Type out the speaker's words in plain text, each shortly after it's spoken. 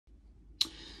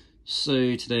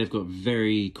So today I've got a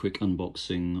very quick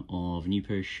unboxing of a new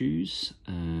pair of shoes,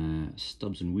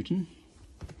 Stubbs and Wootton.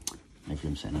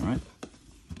 Hopefully I'm saying that right.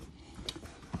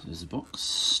 So there's the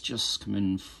box, just come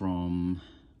in from,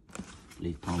 I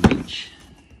believe, Palm Beach.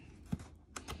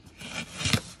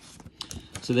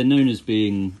 So they're known as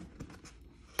being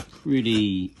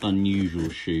pretty unusual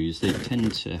shoes. They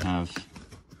tend to have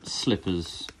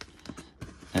slippers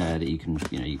that you can,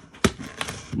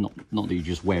 not that you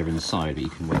just wear inside, but you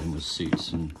can wear them with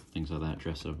suits and things like that,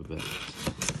 dress up a bit.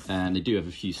 And they do have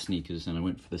a few sneakers, and I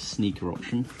went for the sneaker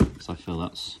option because I feel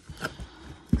that's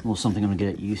more something I'm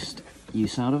gonna get use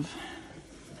out of.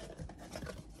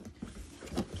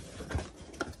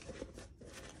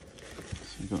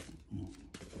 So we've got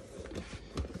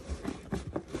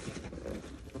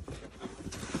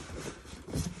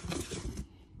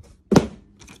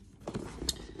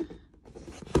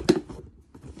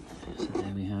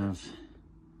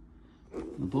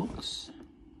the box.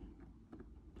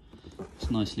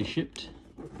 It's nicely shipped.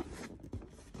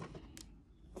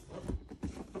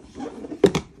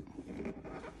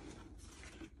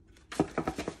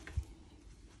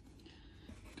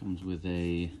 Comes with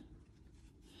a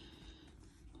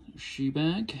shoe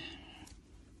bag.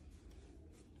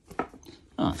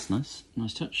 Ah, that's nice.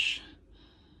 Nice touch.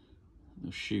 A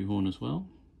little shoe horn as well.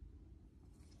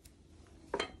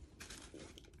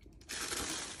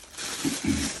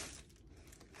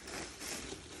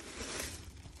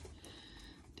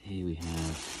 Here we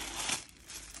have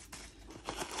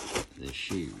the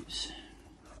shoes.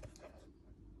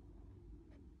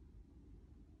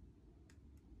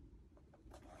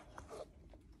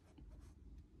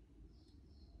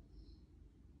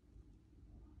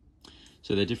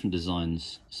 So they're different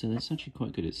designs, so that's actually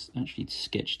quite good. It's actually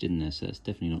sketched in there, so that's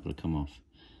definitely not going to come off.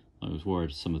 I was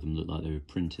worried some of them looked like they were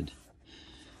printed.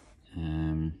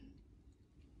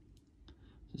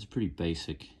 It's pretty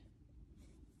basic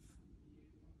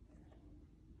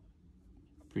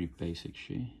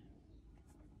shoe.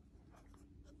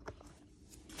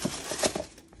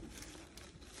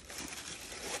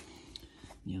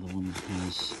 The other one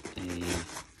has a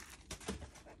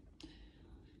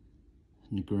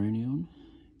Negroni on,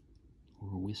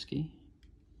 or a whiskey.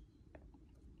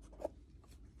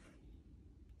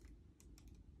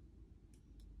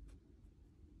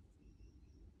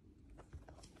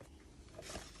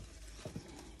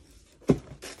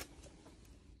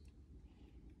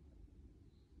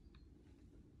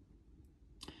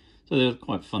 So they're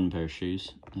quite a fun pair of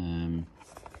shoes.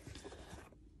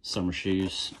 Summer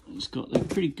shoes. They're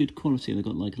pretty good quality. They've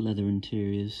got like leather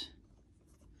interiors.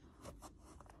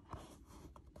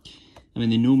 I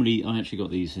mean, I actually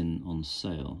got these on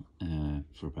sale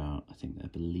for about, I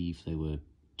believe they were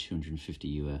 250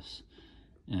 US.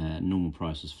 Normal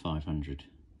price was 500,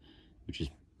 which is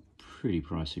pretty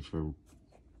pricey for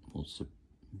what's a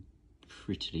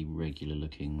pretty regular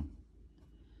looking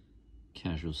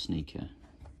casual sneaker.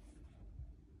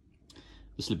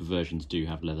 The slipper versions do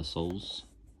have leather soles,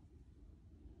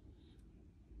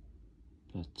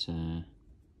 but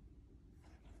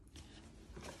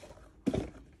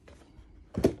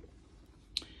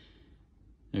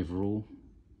overall,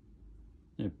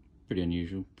 they're pretty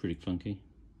unusual, pretty funky.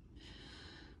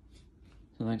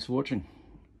 So thanks for watching.